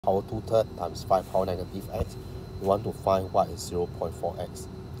power 2 third times 5 power negative x. We want to find what is 0.4x.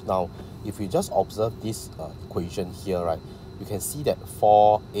 Now, if you just observe this equation here, right, you can see that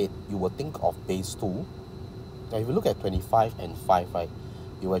 4, 8, you will think of base 2. Now, if you look at 25 and 5, right,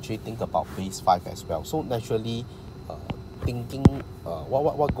 you actually think about base 5 as well. So naturally, thinking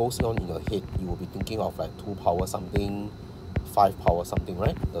what goes on in your head, you will be thinking of like 2 power something, 5 power something,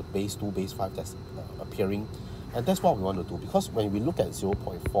 right? The base 2, base 5 that's appearing. And that's what we want to do, because when we look at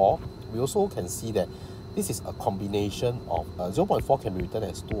 0.4, we also can see that this is a combination of 0.4 can be written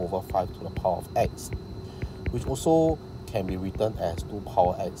as 2 over 5 to the power of x, which also can be written as 2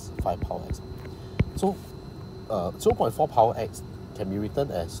 power x, 5 power x. So 0.4 power x can be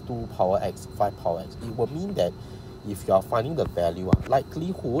written as 2 power x, 5 power x. It will mean that if you are finding the value,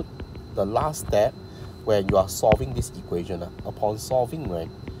 likelihood, the last step when you are solving this equation, upon solving, right,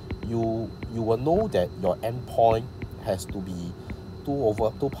 you will know that your endpoint has to be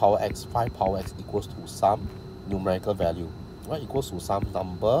 2 power x, 5 power x equals to some numerical value, right? Equals to some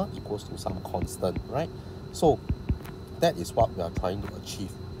number, equals to some constant, right? So that is what we are trying to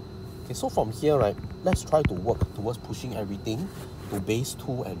achieve. Okay, so from here, right, let's try to work towards pushing everything to base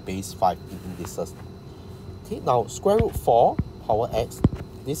 2 and base 5 in indices. Okay, now square root 4 power x,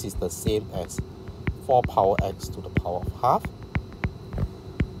 this is the same as 4 power x to the power of half.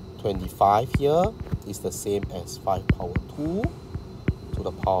 25 here is the same as 5 power 2 to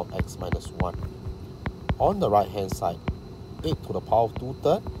the power of x minus 1. On the right hand side, 8 to the power of 2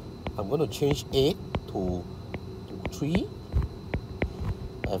 third, I'm going to change 8 to 3,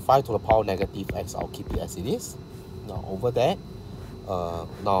 and 5 to the power negative x, I'll keep it as it is. Now over there,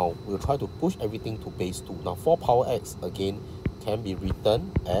 now we'll try to push everything to base 2. Now 4 power x again can be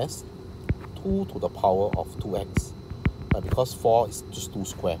written as 2 to the power of 2x, right? Because 4 is just 2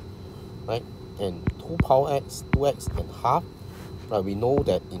 square, right? And 2 power x, 2x and half, right? We know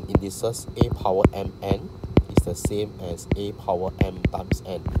that in indices a power mn is the same as a power m times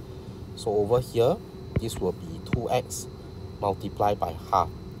n. So over here, this will be 2x multiplied by half.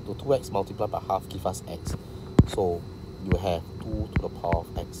 So 2x multiplied by half gives us x. So you have 2 to the power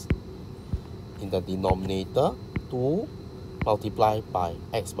of x. In the denominator, 2 multiplied by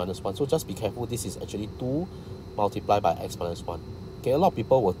x minus 1. So just be careful, this is actually 2 multiplied by x minus 1. Okay, a lot of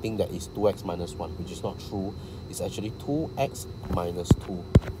people will think that it's 2x minus 1, which is not true. It's actually 2x minus 2.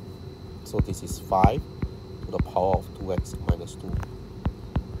 So this is 5 to the power of 2x minus 2.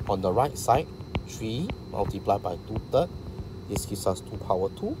 On the right side, 3 multiplied by 2 third. This gives us 2 power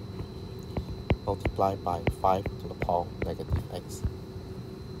 2 multiplied by 5 to the power of negative x.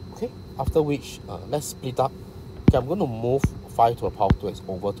 Okay, after which, let's split up. Okay, I'm going to move 5 to the power of 2x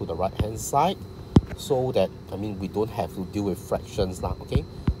over to the right hand side, so that, we don't have to deal with fractions now, okay?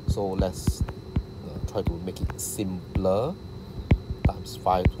 So let's try to make it simpler. Times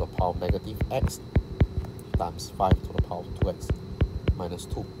 5 to the power of negative x times 5 to the power of 2x minus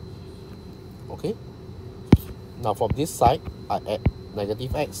 2. Okay? Now from this side, I add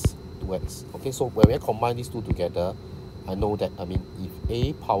negative x to x. Okay, so when we combine these two together, I know that, if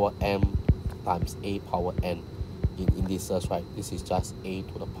a power m times a power n in indices, right, this is just a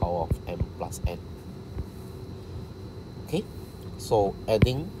to the power of m plus n. Okay, so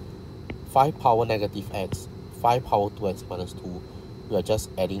adding 5 power negative x, 5 power 2x minus 2, we are just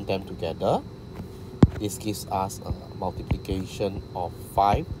adding them together. This gives us a multiplication of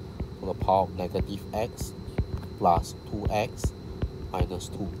 5 to the power of negative x plus 2x minus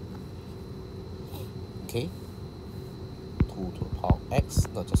 2. Okay, 2 to the power of x,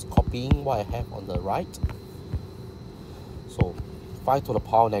 now just copying what I have on the right. So 5 to the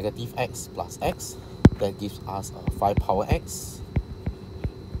power negative x plus x, that gives us 5 power x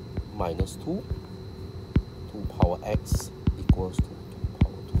minus 2. 2 power x equals to 2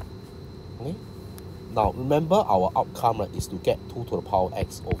 power 2. Okay? Now remember, our outcome, right, is to get 2 to the power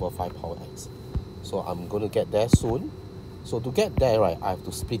x over 5 power x. So I'm going to get there soon. So to get there, right, I have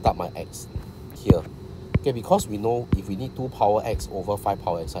to split up my x here. Okay, because we know if we need 2 power x over 5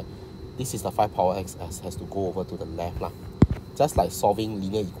 power x, right, this is the 5 power x has to go over to the left lah. Just like solving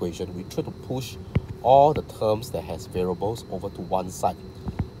linear equation, we try to push all the terms that has variables over to one side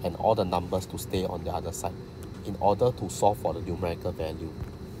and all the numbers to stay on the other side in order to solve for the numerical value.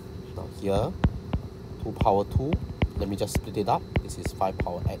 Now here, 2 power 2, let me just split it up. This is 5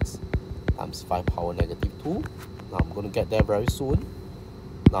 power x times 5 power negative 2. Now I'm going to get there very soon.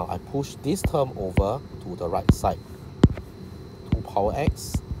 Now I push this term over to the right side. 2 power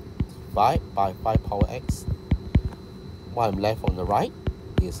x divided by 5 power x. What I'm left on the right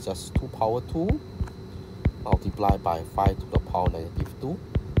is just 2 power 2 multiplied by 5 to the power negative 2.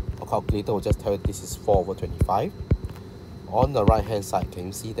 Our calculator will just tell you this is 4 over 25. On the right hand side, can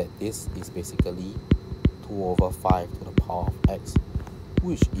you see that this is basically 2 over 5 to the power of x,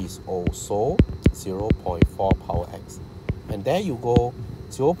 which is also 0.4 power x. And there you go,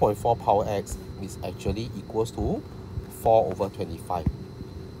 0.4 power x is actually equals to 4 over 25.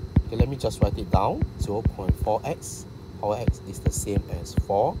 Okay, let me just write it down. 0.4x power x is the same as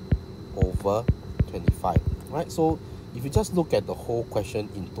 4 over 25. Right? So if you just look at the whole question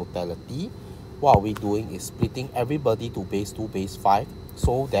in totality, what are we doing is splitting everybody to base 2, base 5,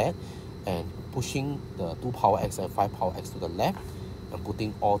 so that, and pushing the 2 power x and 5 power x to the left, and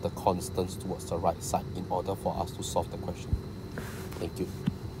putting all the constants towards the right side in order for us to solve the question. Thank you.